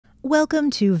Welcome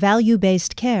to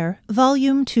Value-Based Care,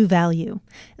 Volume 2 Value.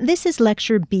 This is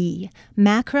Lecture B,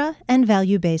 MACRA and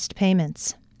Value-Based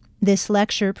Payments. This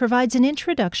lecture provides an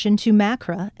introduction to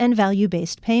MACRA and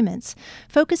value-based payments,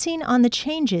 focusing on the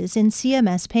changes in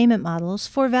CMS payment models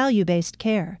for value-based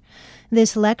care.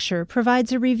 This lecture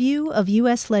provides a review of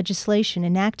U.S. legislation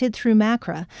enacted through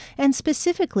MACRA and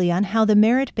specifically on how the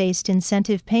merit-based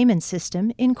incentive payment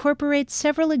system incorporates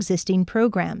several existing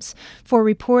programs for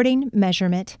reporting,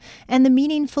 measurement, and the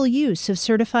meaningful use of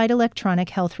certified electronic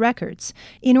health records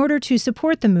in order to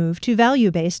support the move to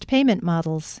value-based payment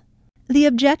models. The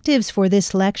objectives for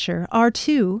this lecture are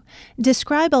to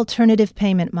describe alternative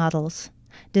payment models,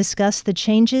 discuss the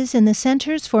changes in the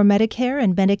Centers for Medicare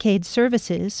and Medicaid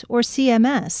Services, or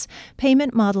CMS,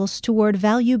 payment models toward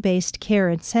value-based care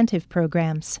incentive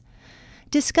programs,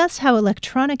 discuss how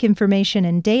electronic information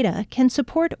and data can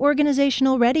support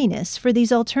organizational readiness for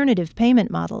these alternative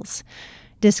payment models,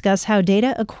 discuss how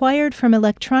data acquired from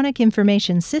electronic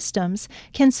information systems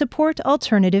can support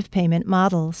alternative payment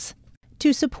models.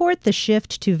 To support the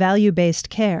shift to value-based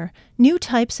care, new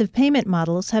types of payment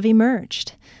models have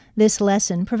emerged. This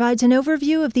lesson provides an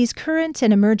overview of these current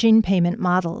and emerging payment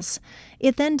models.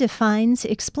 It then defines,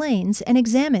 explains, and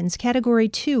examines Category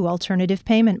 2 alternative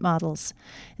payment models.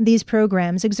 These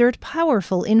programs exert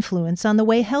powerful influence on the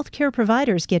way healthcare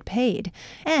providers get paid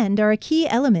and are a key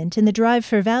element in the drive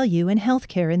for value in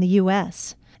healthcare in the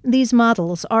U.S. These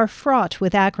models are fraught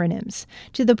with acronyms,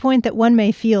 to the point that one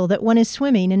may feel that one is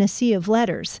swimming in a sea of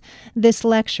letters. This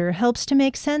lecture helps to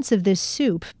make sense of this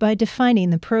soup by defining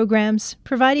the programs,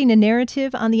 providing a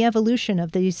narrative on the evolution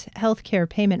of these healthcare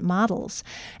payment models,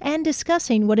 and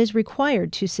discussing what is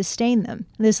required to sustain them.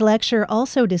 This lecture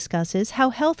also discusses how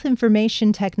health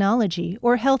information technology,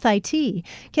 or health IT,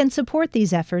 can support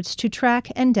these efforts to track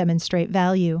and demonstrate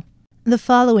value. The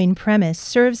following premise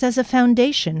serves as a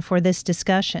foundation for this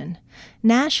discussion.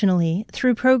 Nationally,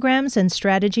 through programs and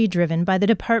strategy driven by the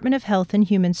Department of Health and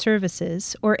Human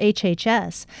Services, or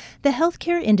HHS, the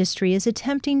healthcare industry is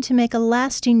attempting to make a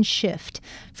lasting shift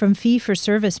from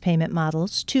fee-for-service payment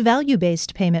models to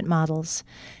value-based payment models.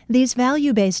 These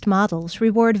value-based models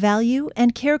reward value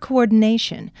and care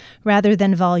coordination rather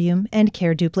than volume and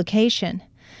care duplication.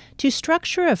 To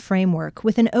structure a framework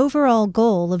with an overall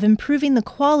goal of improving the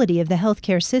quality of the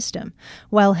healthcare system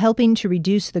while helping to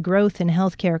reduce the growth in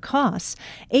healthcare costs,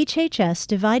 HHS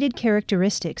divided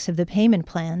characteristics of the payment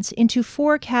plans into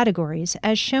 4 categories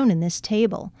as shown in this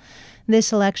table.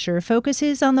 This lecture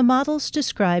focuses on the models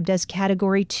described as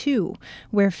Category 2,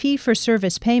 where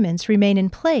fee-for-service payments remain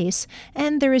in place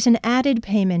and there is an added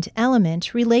payment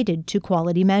element related to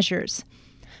quality measures.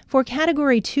 For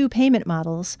Category 2 payment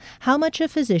models, how much a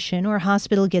physician or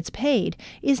hospital gets paid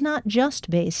is not just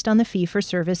based on the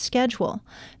fee-for-service schedule,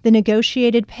 the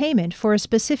negotiated payment for a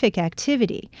specific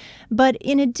activity, but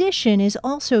in addition is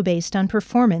also based on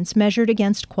performance measured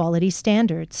against quality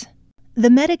standards. The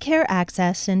Medicare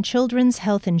Access and Children's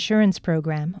Health Insurance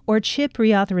Program, or CHIP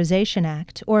Reauthorization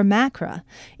Act, or MACRA,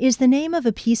 is the name of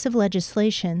a piece of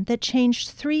legislation that changed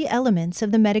 3 elements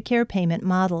of the Medicare payment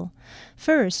model.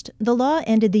 First, the law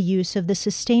ended the use of the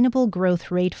Sustainable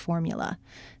Growth Rate formula.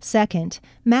 Second,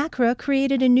 MACRA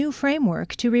created a new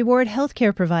framework to reward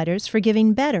healthcare providers for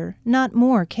giving better, not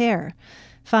more, care.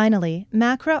 Finally,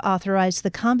 MACRA authorized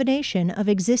the combination of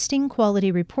existing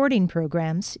quality reporting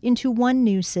programs into one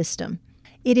new system.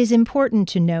 It is important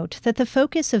to note that the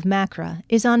focus of MACRA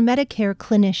is on Medicare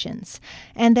clinicians,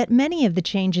 and that many of the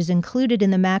changes included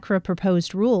in the MACRA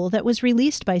proposed rule that was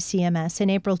released by CMS in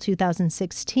April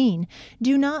 2016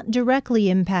 do not directly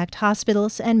impact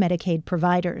hospitals and Medicaid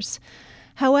providers.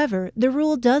 However, the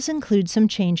rule does include some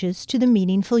changes to the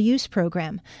Meaningful Use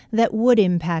Program that would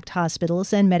impact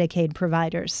hospitals and Medicaid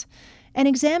providers. An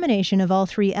examination of all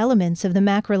 3 elements of the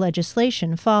MACRA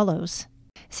legislation follows.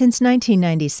 Since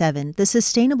 1997, the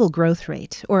Sustainable Growth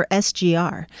Rate, or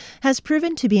SGR, has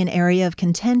proven to be an area of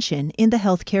contention in the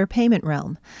healthcare payment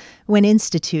realm. When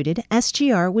instituted,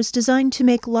 SGR was designed to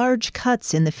make large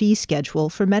cuts in the fee schedule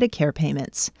for Medicare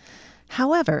payments.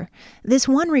 However, this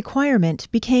one requirement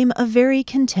became a very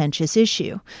contentious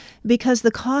issue because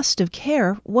the cost of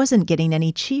care wasn't getting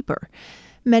any cheaper.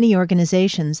 Many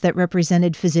organizations that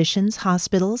represented physicians,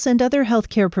 hospitals, and other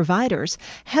healthcare providers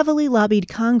heavily lobbied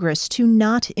Congress to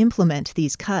not implement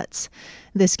these cuts.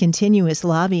 This continuous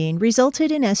lobbying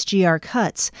resulted in SGR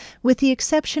cuts, with the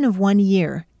exception of 1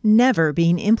 year, never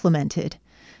being implemented.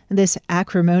 This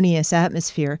acrimonious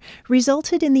atmosphere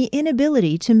resulted in the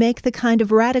inability to make the kind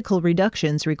of radical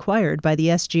reductions required by the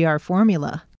SGR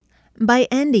formula. By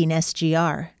ending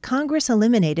SGR, Congress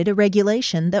eliminated a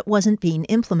regulation that wasn't being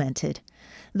implemented.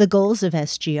 The goals of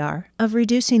SGR, of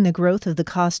reducing the growth of the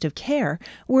cost of care,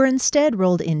 were instead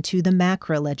rolled into the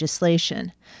MACRA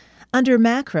legislation. Under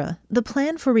MACRA, the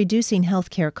plan for reducing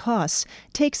healthcare costs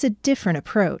takes a different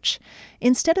approach.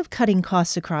 Instead of cutting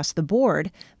costs across the board,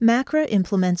 MACRA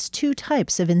implements two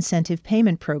types of incentive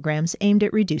payment programs aimed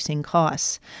at reducing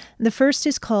costs. The first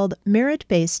is called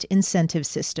Merit-Based Incentive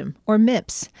System, or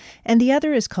MIPS, and the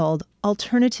other is called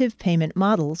Alternative Payment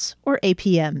Models, or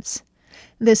APMs.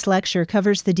 This lecture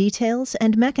covers the details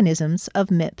and mechanisms of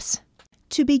MIPS.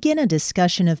 To begin a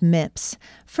discussion of MIPS,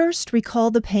 first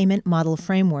recall the payment model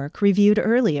framework reviewed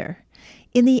earlier.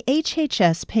 In the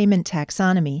HHS payment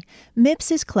taxonomy, MIPS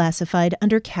is classified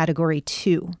under Category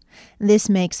 2. This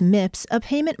makes MIPS a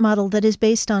payment model that is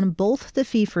based on both the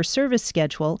fee-for-service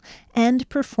schedule and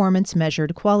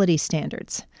performance-measured quality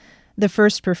standards. The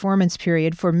first performance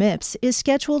period for MIPS is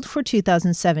scheduled for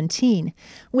 2017,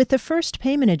 with the first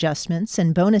payment adjustments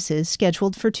and bonuses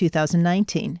scheduled for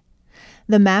 2019.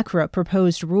 The MACRA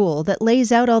proposed rule that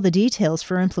lays out all the details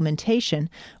for implementation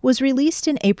was released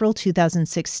in April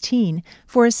 2016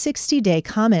 for a 60-day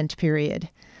comment period.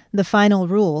 The final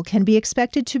rule can be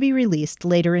expected to be released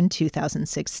later in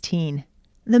 2016.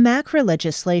 The MACRA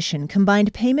legislation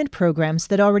combined payment programs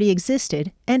that already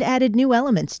existed and added new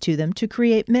elements to them to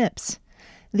create MIPS.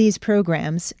 These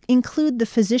programs include the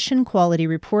Physician Quality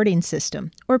Reporting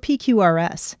System, or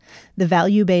PQRS, the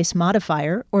Value-Based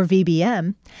Modifier, or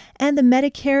VBM, and the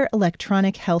Medicare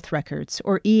Electronic Health Records,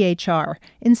 or EHR,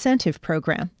 incentive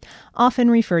program, often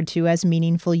referred to as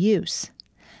meaningful use.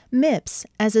 MIPS,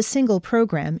 as a single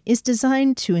program, is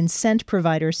designed to incent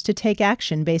providers to take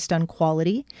action based on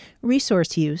quality,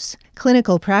 resource use,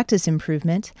 clinical practice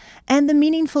improvement, and the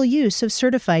meaningful use of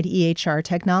certified EHR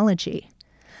technology.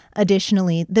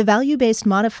 Additionally, the value-based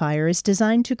modifier is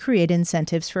designed to create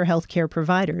incentives for healthcare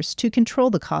providers to control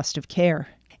the cost of care.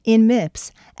 In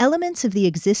MIPS, elements of the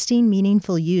existing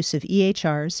meaningful use of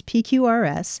EHRs,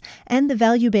 PQRS, and the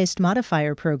value-based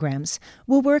modifier programs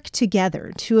will work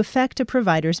together to affect a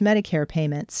provider's Medicare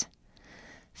payments.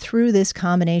 Through this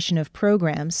combination of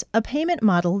programs, a payment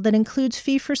model that includes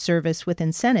fee-for-service with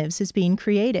incentives is being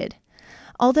created.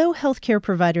 Although healthcare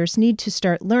providers need to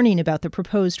start learning about the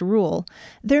proposed rule,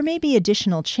 there may be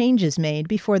additional changes made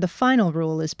before the final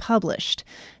rule is published,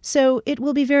 so it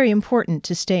will be very important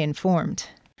to stay informed.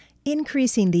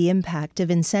 Increasing the impact of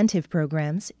incentive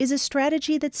programs is a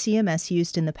strategy that CMS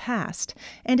used in the past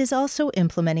and is also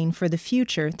implementing for the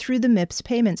future through the MIPS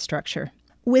payment structure.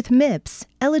 With MIPS,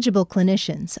 eligible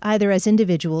clinicians, either as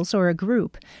individuals or a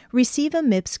group, receive a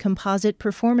MIPS composite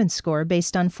performance score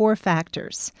based on 4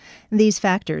 factors. These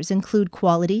factors include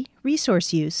quality,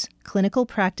 resource use, clinical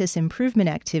practice improvement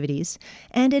activities,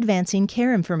 and advancing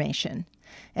care information.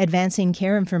 Advancing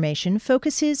care information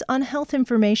focuses on health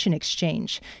information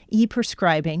exchange,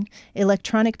 e-prescribing,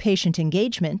 electronic patient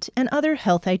engagement, and other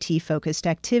health IT-focused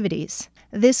activities.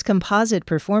 This composite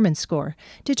performance score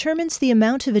determines the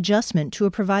amount of adjustment to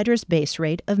a provider's base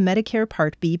rate of Medicare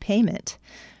Part B payment.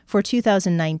 For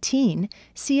 2019,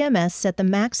 CMS set the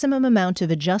maximum amount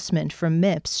of adjustment from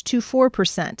MIPS to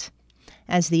 4%.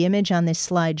 As the image on this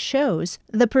slide shows,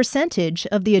 the percentage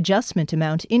of the adjustment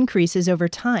amount increases over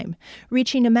time,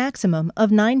 reaching a maximum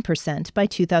of 9% by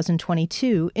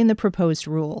 2022 in the proposed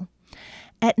rule.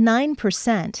 At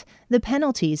 9%, the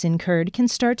penalties incurred can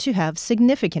start to have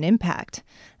significant impact.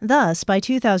 Thus, by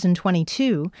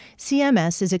 2022,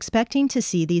 CMS is expecting to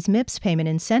see these MIPS payment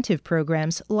incentive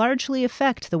programs largely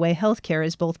affect the way healthcare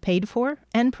is both paid for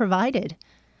and provided.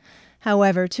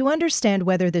 However, to understand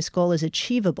whether this goal is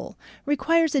achievable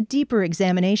requires a deeper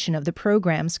examination of the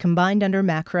programs combined under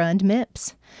MACRA and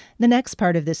MIPS. The next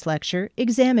part of this lecture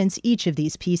examines each of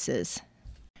these pieces.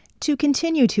 To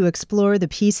continue to explore the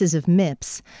pieces of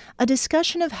MIPS, a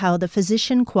discussion of how the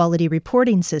Physician Quality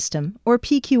Reporting System, or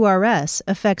PQRS,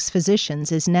 affects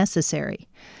physicians is necessary.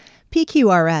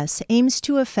 PQRS aims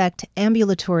to affect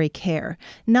ambulatory care,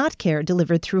 not care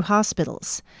delivered through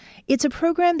hospitals. It's a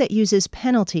program that uses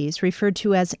penalties referred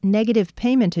to as negative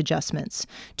payment adjustments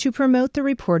to promote the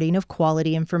reporting of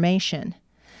quality information.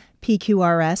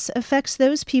 PQRS affects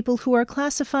those people who are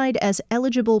classified as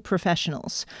eligible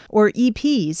professionals, or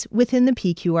EPs, within the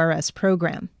PQRS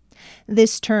program.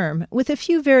 This term, with a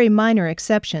few very minor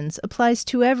exceptions, applies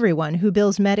to everyone who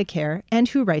bills Medicare and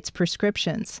who writes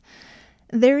prescriptions.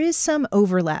 There is some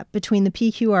overlap between the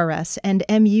PQRS and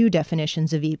MU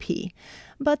definitions of EP,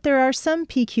 but there are some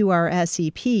PQRS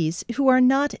EPs who are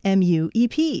not MU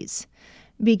EPs.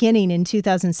 Beginning in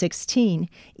 2016,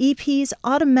 EPs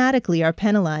automatically are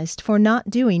penalized for not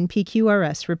doing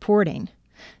PQRS reporting.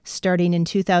 Starting in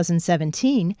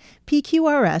 2017,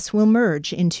 PQRS will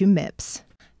merge into MIPS.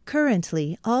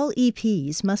 Currently, all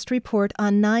EPs must report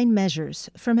on 9 measures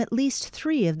from at least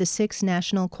 3 of the 6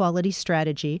 National Quality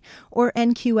Strategy, or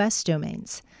NQS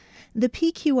domains. The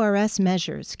PQRS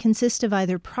measures consist of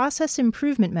either process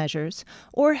improvement measures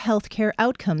or healthcare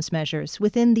outcomes measures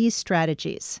within these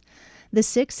strategies. The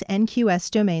 6 NQS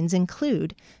domains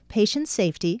include patient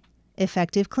safety,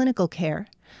 effective clinical care,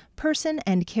 person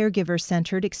and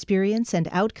caregiver-centered experience and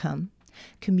outcome,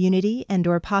 community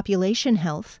and/or population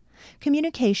health,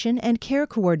 communication and care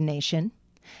coordination,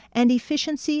 and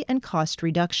efficiency and cost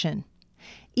reduction.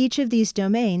 Each of these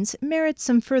domains merits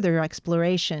some further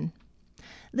exploration.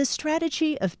 The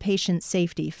strategy of patient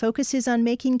safety focuses on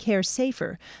making care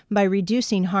safer by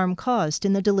reducing harm caused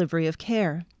in the delivery of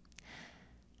care.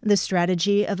 The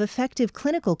strategy of effective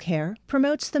clinical care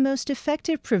promotes the most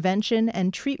effective prevention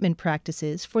and treatment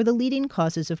practices for the leading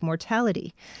causes of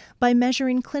mortality by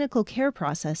measuring clinical care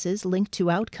processes linked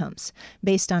to outcomes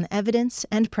based on evidence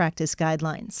and practice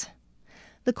guidelines.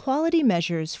 The quality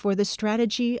measures for the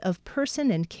strategy of person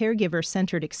and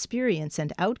caregiver-centered experience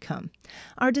and outcome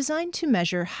are designed to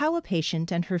measure how a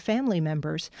patient and her family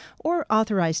members or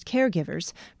authorized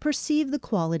caregivers perceive the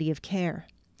quality of care.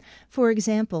 For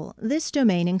example, this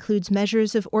domain includes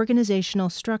measures of organizational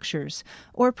structures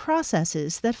or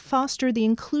processes that foster the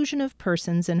inclusion of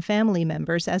persons and family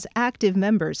members as active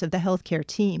members of the healthcare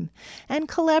team and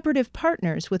collaborative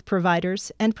partners with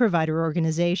providers and provider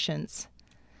organizations.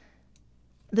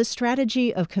 The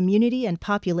strategy of community and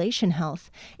population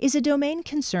health is a domain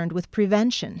concerned with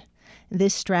prevention.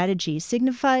 This strategy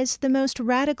signifies the most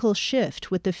radical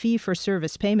shift with the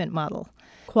fee-for-service payment model.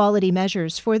 Quality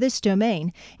measures for this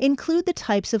domain include the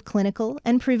types of clinical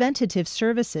and preventative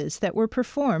services that were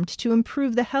performed to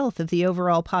improve the health of the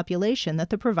overall population that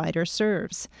the provider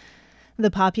serves. The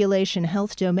population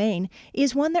health domain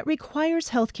is one that requires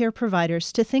healthcare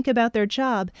providers to think about their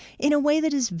job in a way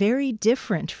that is very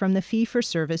different from the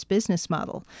fee-for-service business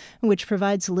model, which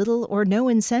provides little or no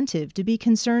incentive to be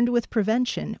concerned with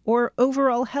prevention or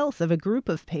overall health of a group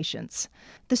of patients.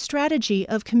 The strategy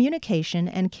of communication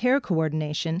and care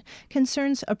coordination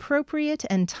concerns appropriate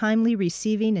and timely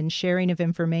receiving and sharing of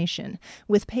information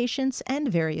with patients and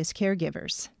various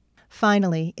caregivers.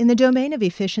 Finally, in the domain of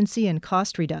efficiency and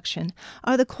cost reduction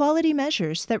are the quality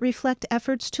measures that reflect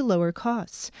efforts to lower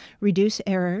costs, reduce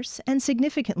errors, and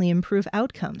significantly improve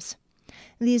outcomes.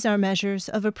 These are measures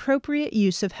of appropriate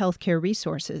use of healthcare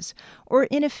resources or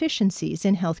inefficiencies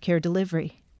in healthcare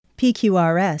delivery.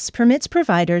 PQRS permits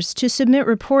providers to submit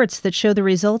reports that show the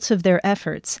results of their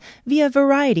efforts via a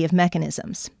variety of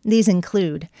mechanisms. These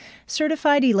include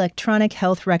Certified Electronic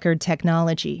Health Record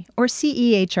Technology, or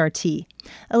CEHRT,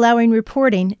 allowing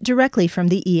reporting directly from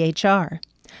the EHR,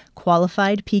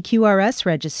 Qualified PQRS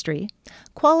Registry,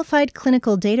 Qualified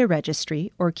Clinical Data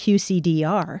Registry, or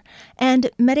QCDR, and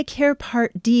Medicare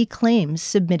Part D claims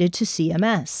submitted to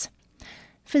CMS.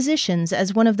 Physicians,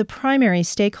 as one of the primary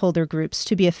stakeholder groups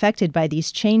to be affected by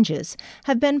these changes,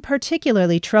 have been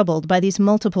particularly troubled by these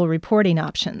multiple reporting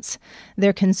options.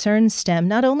 Their concerns stem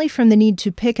not only from the need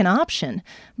to pick an option,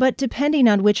 but depending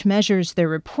on which measures they're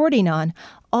reporting on,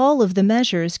 all of the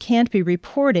measures can't be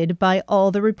reported by all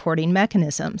the reporting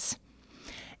mechanisms.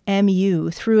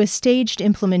 MU, through a staged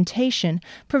implementation,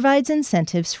 provides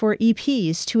incentives for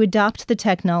EPs to adopt the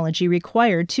technology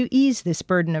required to ease this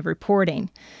burden of reporting.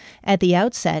 At the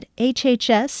outset,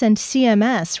 HHS and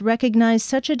CMS recognized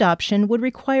such adoption would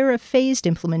require a phased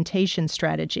implementation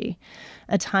strategy.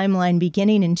 A timeline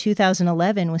beginning in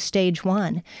 2011 was Stage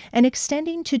 1 and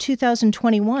extending to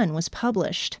 2021 was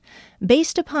published.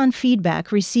 Based upon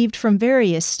feedback received from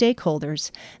various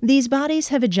stakeholders, these bodies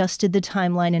have adjusted the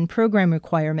timeline and program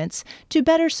requirements to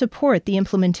better support the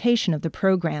implementation of the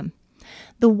program.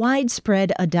 The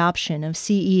widespread adoption of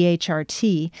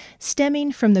CEHRT,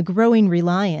 stemming from the growing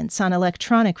reliance on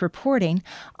electronic reporting,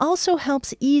 also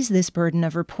helps ease this burden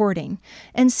of reporting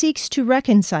and seeks to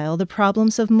reconcile the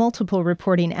problems of multiple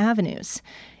reporting avenues.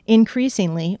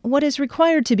 Increasingly, what is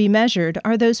required to be measured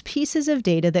are those pieces of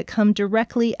data that come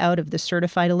directly out of the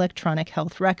certified electronic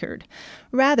health record,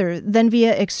 rather than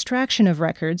via extraction of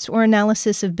records or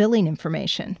analysis of billing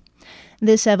information.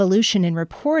 This evolution in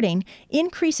reporting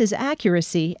increases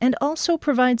accuracy and also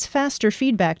provides faster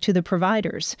feedback to the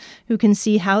providers, who can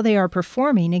see how they are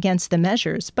performing against the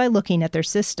measures by looking at their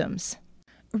systems.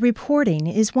 Reporting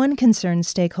is one concern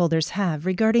stakeholders have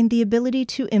regarding the ability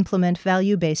to implement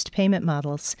value-based payment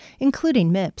models,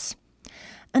 including MIPS.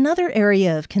 Another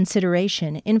area of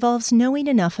consideration involves knowing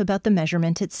enough about the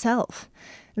measurement itself.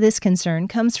 This concern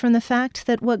comes from the fact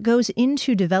that what goes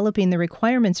into developing the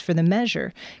requirements for the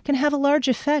measure can have a large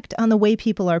effect on the way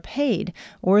people are paid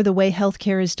or the way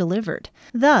healthcare is delivered.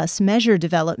 Thus, measure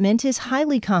development is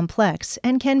highly complex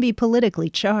and can be politically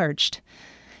charged.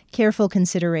 Careful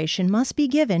consideration must be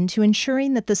given to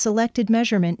ensuring that the selected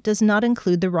measurement does not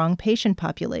include the wrong patient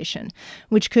population,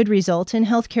 which could result in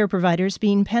healthcare providers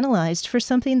being penalized for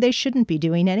something they shouldn't be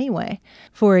doing anyway.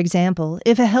 For example,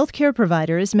 if a healthcare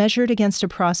provider is measured against a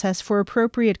process for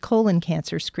appropriate colon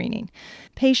cancer screening,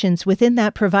 patients within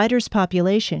that provider's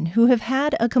population who have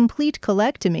had a complete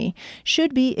colectomy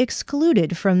should be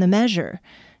excluded from the measure.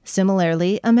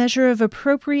 Similarly, a measure of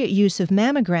appropriate use of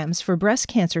mammograms for breast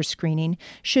cancer screening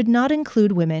should not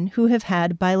include women who have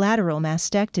had bilateral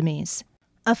mastectomies.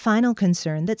 A final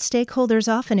concern that stakeholders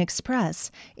often express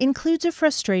includes a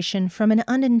frustration from an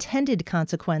unintended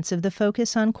consequence of the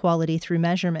focus on quality through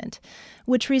measurement,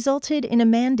 which resulted in a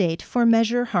mandate for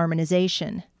measure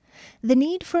harmonization. The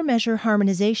need for measure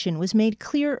harmonization was made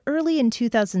clear early in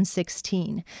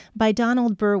 2016 by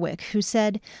Donald Berwick, who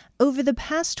said, "Over the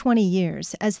past 20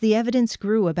 years, as the evidence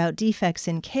grew about defects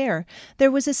in care,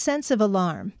 there was a sense of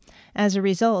alarm. As a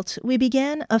result, we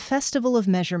began a festival of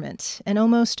measurement, an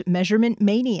almost measurement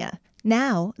mania.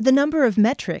 Now, the number of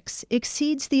metrics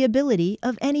exceeds the ability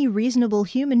of any reasonable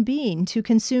human being to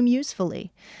consume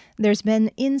usefully. There's been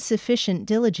insufficient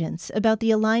diligence about the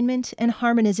alignment and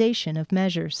harmonization of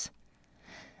measures."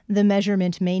 The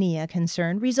measurement mania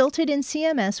concern resulted in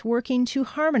CMS working to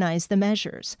harmonize the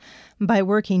measures. By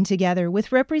working together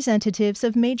with representatives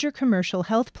of major commercial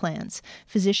health plans,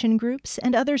 physician groups,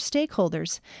 and other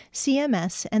stakeholders,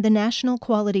 CMS and the National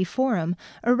Quality Forum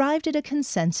arrived at a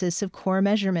consensus of core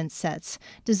measurement sets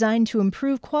designed to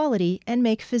improve quality and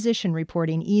make physician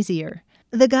reporting easier.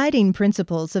 The guiding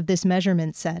principles of this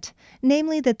measurement set,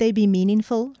 namely that they be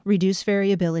meaningful, reduce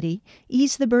variability,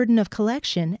 ease the burden of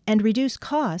collection, and reduce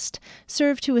cost,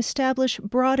 serve to establish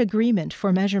broad agreement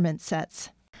for measurement sets.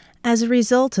 As a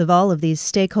result of all of these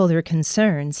stakeholder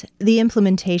concerns, the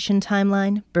implementation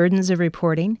timeline, burdens of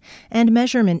reporting, and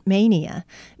measurement mania,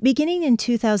 beginning in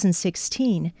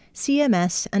 2016,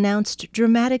 CMS announced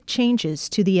dramatic changes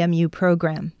to the MU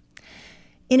program.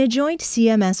 In a joint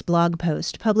CMS blog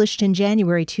post published in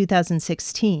January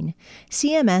 2016,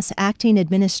 CMS Acting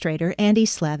Administrator Andy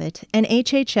Slavitt and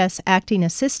HHS Acting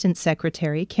Assistant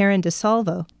Secretary Karen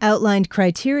DeSalvo outlined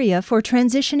criteria for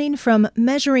transitioning from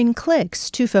measuring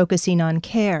clicks to focusing on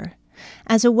care,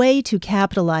 as a way to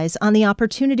capitalize on the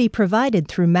opportunity provided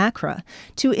through MACRA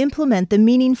to implement the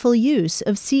meaningful use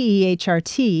of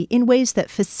CEHRT in ways that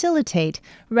facilitate,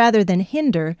 rather than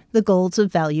hinder, the goals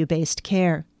of value-based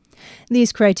care.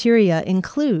 These criteria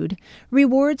include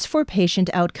rewards for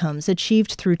patient outcomes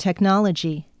achieved through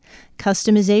technology,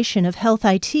 customization of health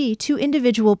IT to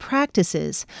individual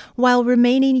practices while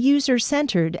remaining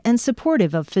user-centered and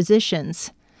supportive of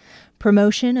physicians,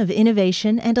 promotion of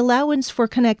innovation and allowance for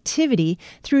connectivity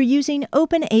through using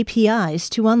open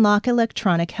APIs to unlock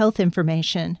electronic health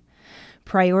information,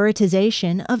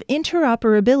 prioritization of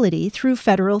interoperability through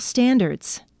federal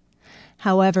standards.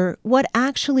 However, what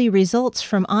actually results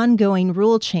from ongoing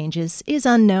rule changes is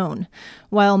unknown.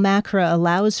 While MACRA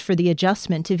allows for the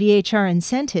adjustment of EHR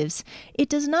incentives, it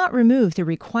does not remove the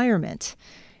requirement.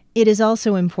 It is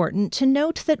also important to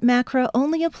note that MACRA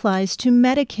only applies to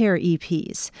Medicare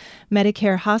EPs.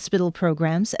 Medicare hospital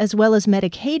programs, as well as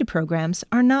Medicaid programs,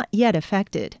 are not yet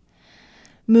affected.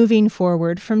 Moving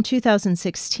forward from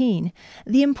 2016,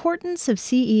 the importance of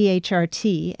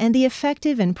CEHRT and the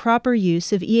effective and proper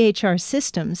use of EHR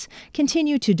systems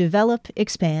continue to develop,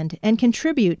 expand, and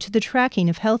contribute to the tracking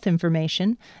of health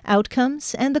information,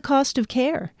 outcomes, and the cost of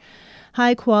care.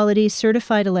 High-quality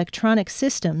certified electronic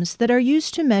systems that are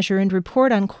used to measure and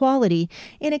report on quality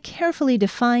in a carefully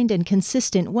defined and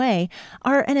consistent way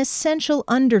are an essential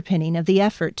underpinning of the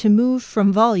effort to move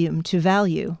from volume to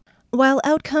value. While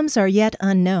outcomes are yet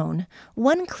unknown,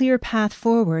 one clear path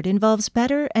forward involves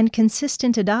better and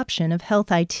consistent adoption of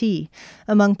health IT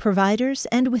among providers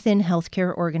and within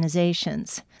healthcare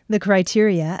organizations. The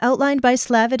criteria outlined by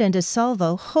Slavitt and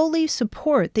DeSalvo wholly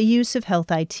support the use of health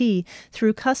IT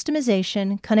through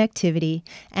customization, connectivity,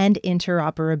 and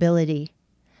interoperability.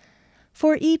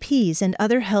 For EPs and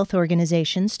other health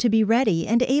organizations to be ready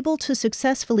and able to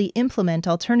successfully implement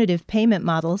alternative payment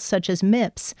models such as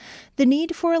MIPS, the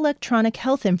need for electronic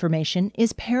health information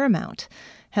is paramount.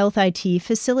 Health IT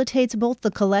facilitates both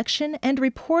the collection and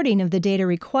reporting of the data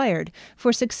required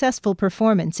for successful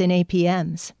performance in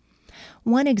APMs.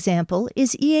 One example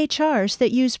is EHRs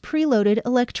that use preloaded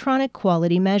electronic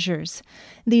quality measures.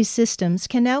 These systems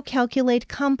can now calculate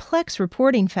complex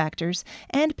reporting factors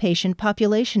and patient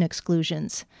population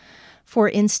exclusions. For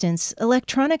instance,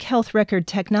 electronic health record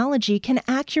technology can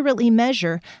accurately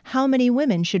measure how many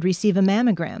women should receive a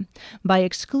mammogram by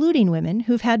excluding women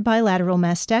who've had bilateral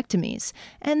mastectomies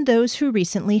and those who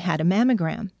recently had a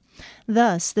mammogram.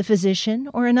 Thus, the physician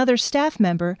or another staff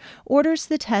member orders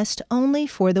the test only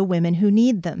for the women who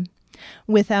need them.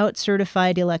 Without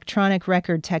certified electronic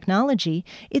record technology,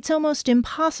 it's almost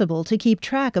impossible to keep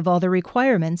track of all the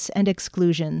requirements and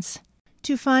exclusions.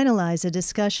 To finalize a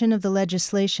discussion of the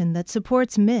legislation that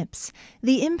supports MIPS,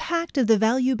 the impact of the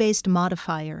value-based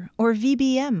modifier, or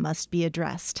VBM, must be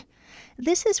addressed.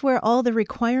 This is where all the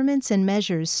requirements and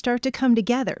measures start to come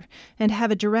together and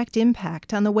have a direct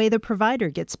impact on the way the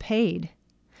provider gets paid.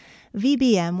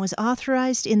 VBM was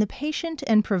authorized in the Patient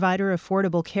and Provider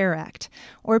Affordable Care Act,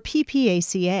 or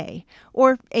PPACA,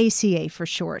 or ACA for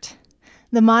short.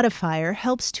 The modifier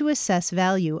helps to assess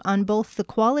value on both the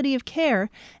quality of care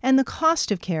and the cost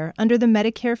of care under the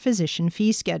Medicare Physician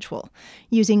Fee Schedule,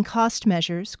 using cost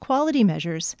measures, quality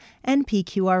measures, and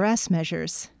PQRS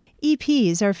measures.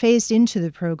 EPs are phased into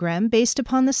the program based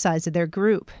upon the size of their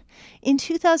group. In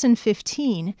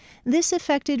 2015, this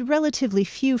affected relatively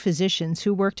few physicians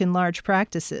who worked in large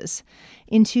practices.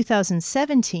 In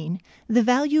 2017, the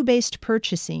Value-Based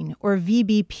Purchasing, or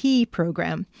VBP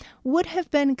program, would have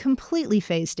been completely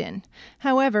phased in.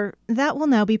 However, that will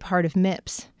now be part of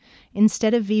MIPS.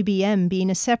 Instead of VBM being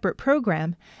a separate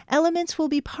program, elements will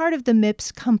be part of the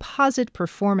MIPS Composite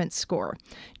Performance Score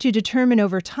to determine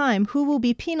over time who will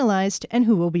be penalized and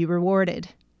who will be rewarded.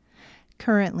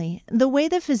 Currently, the way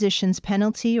the physician's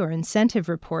penalty or incentive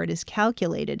report is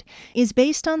calculated is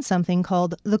based on something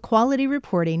called the Quality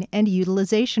Reporting and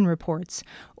Utilization Reports,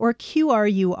 or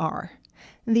QRUR.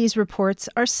 These reports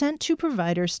are sent to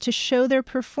providers to show their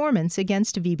performance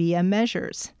against VBM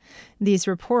measures. These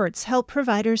reports help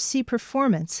providers see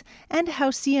performance and how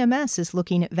CMS is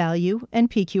looking at value and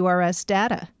PQRS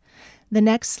data. The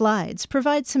next slides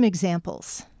provide some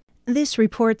examples. This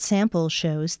report sample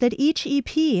shows that each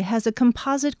EP has a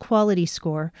composite quality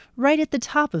score right at the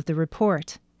top of the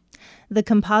report. The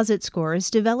composite score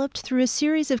is developed through a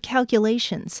series of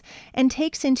calculations and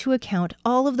takes into account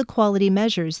all of the quality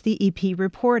measures the EP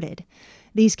reported.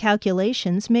 These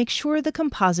calculations make sure the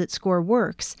composite score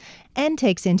works and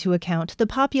takes into account the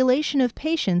population of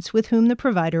patients with whom the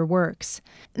provider works.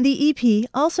 The EP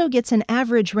also gets an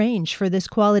average range for this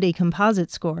quality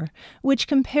composite score, which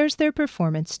compares their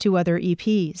performance to other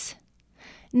EPs.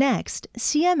 Next,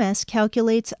 CMS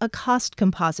calculates a cost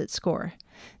composite score.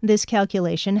 This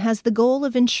calculation has the goal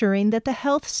of ensuring that the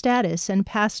health status and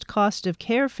past cost of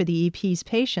care for the EP's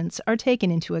patients are taken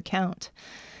into account.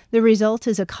 The result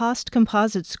is a cost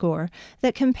composite score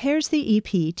that compares the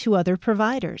EP to other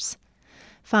providers.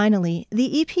 Finally,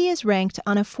 the EP is ranked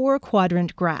on a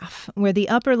 4-quadrant graph, where the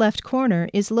upper left corner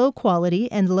is low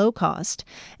quality and low cost,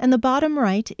 and the bottom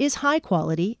right is high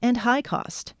quality and high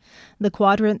cost. The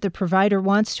quadrant the provider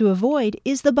wants to avoid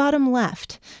is the bottom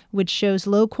left, which shows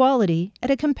low quality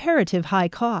at a comparative high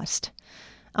cost.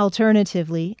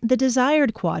 Alternatively, the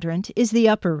desired quadrant is the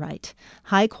upper right,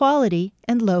 high quality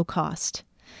and low cost.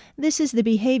 This is the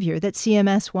behavior that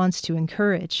CMS wants to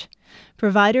encourage.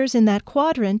 Providers in that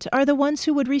quadrant are the ones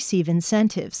who would receive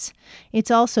incentives.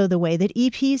 It's also the way that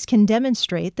EPs can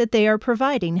demonstrate that they are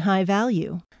providing high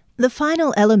value. The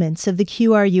final elements of the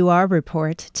QRUR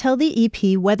report tell the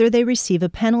EP whether they receive a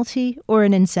penalty or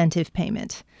an incentive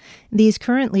payment. These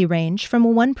currently range from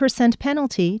a 1%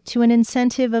 penalty to an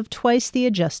incentive of twice the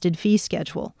adjusted fee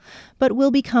schedule, but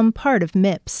will become part of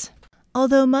MIPS.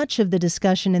 Although much of the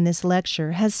discussion in this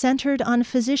lecture has centered on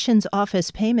physicians' office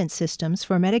payment systems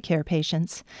for Medicare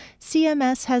patients,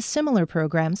 CMS has similar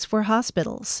programs for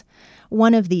hospitals.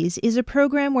 One of these is a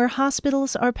program where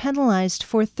hospitals are penalized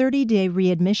for 30-day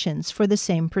readmissions for the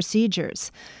same procedures.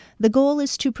 The goal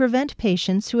is to prevent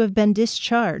patients who have been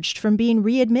discharged from being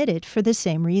readmitted for the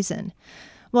same reason.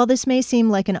 While this may seem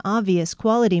like an obvious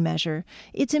quality measure,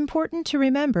 it's important to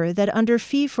remember that under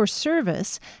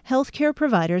fee-for-service, healthcare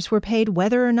providers were paid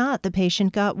whether or not the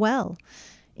patient got well.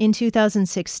 In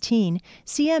 2016,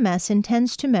 CMS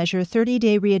intends to measure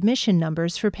 30-day readmission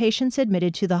numbers for patients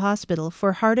admitted to the hospital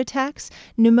for heart attacks,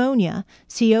 pneumonia,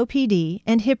 COPD,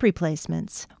 and hip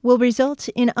replacements, will result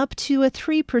in up to a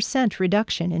 3%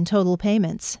 reduction in total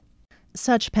payments.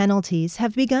 Such penalties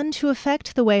have begun to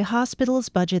affect the way hospitals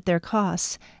budget their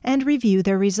costs and review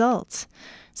their results.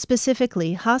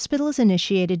 Specifically, hospitals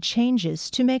initiated changes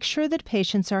to make sure that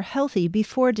patients are healthy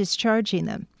before discharging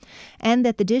them, and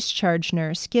that the discharge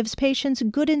nurse gives patients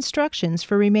good instructions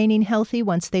for remaining healthy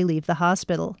once they leave the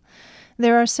hospital.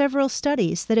 There are several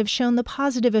studies that have shown the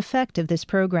positive effect of this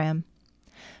program.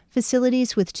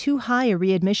 Facilities with too high a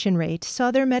readmission rate saw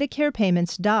their Medicare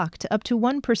payments docked up to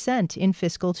 1% in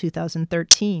fiscal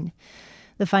 2013.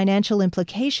 The financial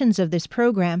implications of this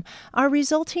program are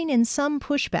resulting in some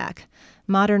pushback.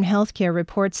 Modern Healthcare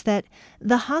reports that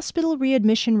the Hospital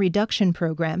Readmission Reduction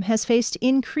Program has faced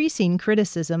increasing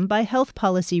criticism by health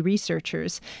policy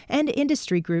researchers and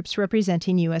industry groups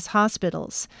representing U.S.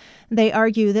 hospitals. They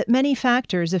argue that many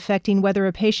factors affecting whether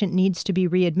a patient needs to be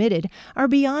readmitted are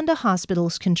beyond a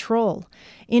hospital's control.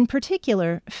 In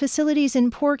particular, facilities in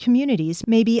poor communities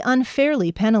may be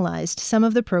unfairly penalized, some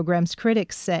of the program's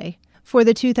critics say. For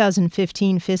the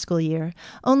 2015 fiscal year,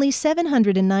 only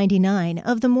 799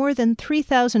 of the more than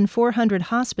 3,400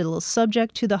 hospitals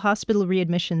subject to the Hospital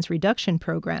Readmissions Reduction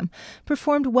Program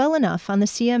performed well enough on the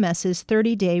CMS's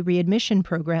 30-day readmission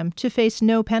program to face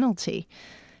no penalty.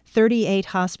 38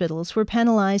 hospitals were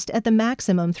penalized at the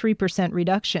maximum 3%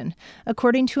 reduction,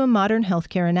 according to a Modern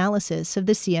Healthcare analysis of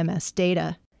the CMS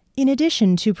data. In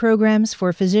addition to programs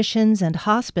for physicians and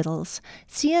hospitals,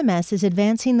 CMS is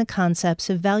advancing the concepts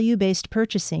of value-based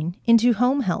purchasing into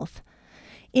home health.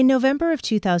 In November of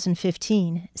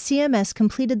 2015, CMS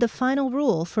completed the final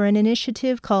rule for an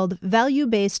initiative called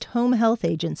Value-Based Home Health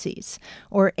Agencies,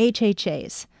 or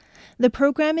HHAs. The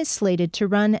program is slated to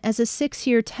run as a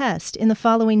 6-year test in the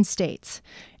following states: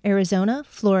 Arizona,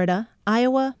 Florida,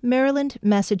 Iowa, Maryland,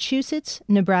 Massachusetts,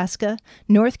 Nebraska,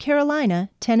 North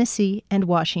Carolina, Tennessee, and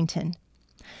Washington.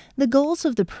 The goals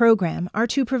of the program are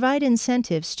to provide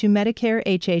incentives to Medicare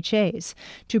HHAs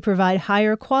to provide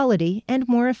higher quality and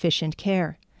more efficient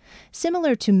care.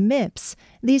 Similar to MIPS,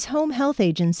 these home health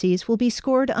agencies will be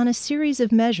scored on a series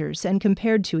of measures and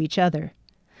compared to each other.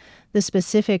 The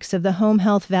specifics of the home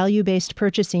health value-based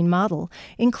purchasing model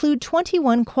include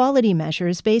 21 quality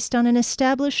measures based on an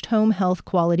established home health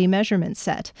quality measurement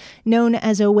set, known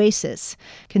as OASIS,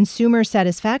 consumer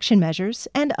satisfaction measures,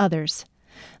 and others.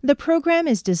 The program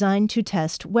is designed to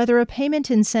test whether a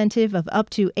payment incentive of up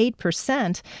to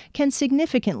 8% can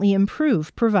significantly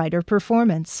improve provider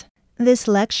performance. This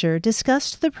lecture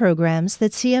discussed the programs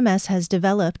that CMS has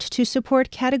developed to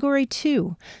support Category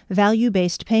 2,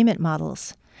 value-based payment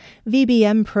models.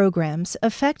 VBM programs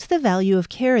affect the value of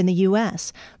care in the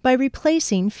U.S. by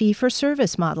replacing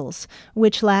fee-for-service models,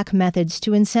 which lack methods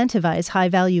to incentivize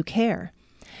high-value care.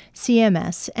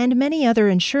 CMS and many other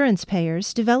insurance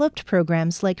payers developed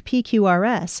programs like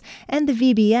PQRS and the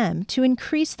VBM to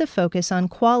increase the focus on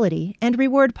quality and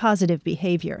reward positive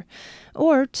behavior.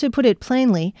 Or, to put it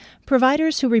plainly,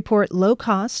 providers who report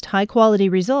low-cost, high-quality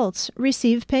results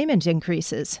receive payment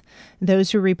increases.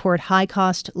 Those who report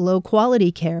high-cost,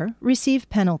 low-quality care receive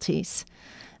penalties.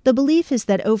 The belief is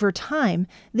that over time,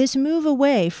 this move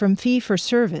away from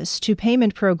fee-for-service to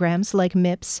payment programs like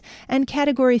MIPS and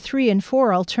Category 3 and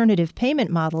 4 alternative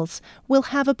payment models will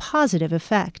have a positive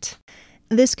effect.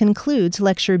 This concludes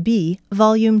Lecture B,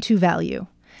 Volume to Value.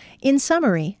 In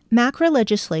summary, MACRA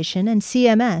legislation and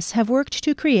CMS have worked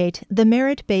to create the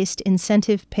Merit-Based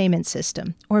Incentive Payment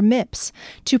System, or MIPS,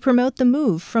 to promote the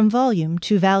move from volume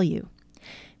to value.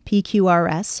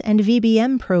 PQRS and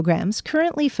VBM programs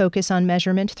currently focus on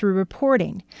measurement through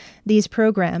reporting. These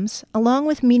programs, along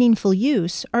with meaningful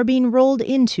use, are being rolled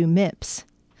into MIPS.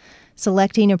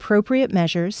 Selecting appropriate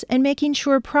measures and making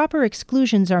sure proper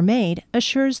exclusions are made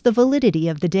assures the validity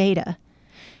of the data.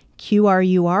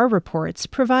 QRUR reports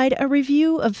provide a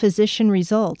review of physician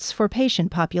results for patient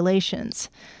populations.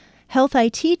 Health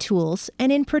IT tools,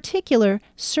 and in particular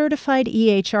Certified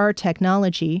EHR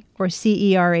Technology, or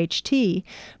CERHT,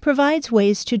 provides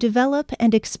ways to develop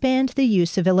and expand the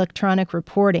use of electronic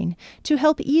reporting to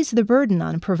help ease the burden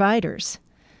on providers.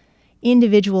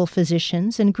 Individual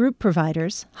physicians and group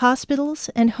providers, hospitals,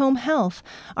 and home health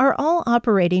are all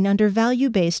operating under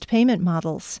value-based payment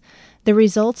models. The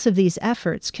results of these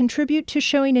efforts contribute to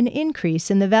showing an increase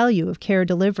in the value of care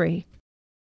delivery.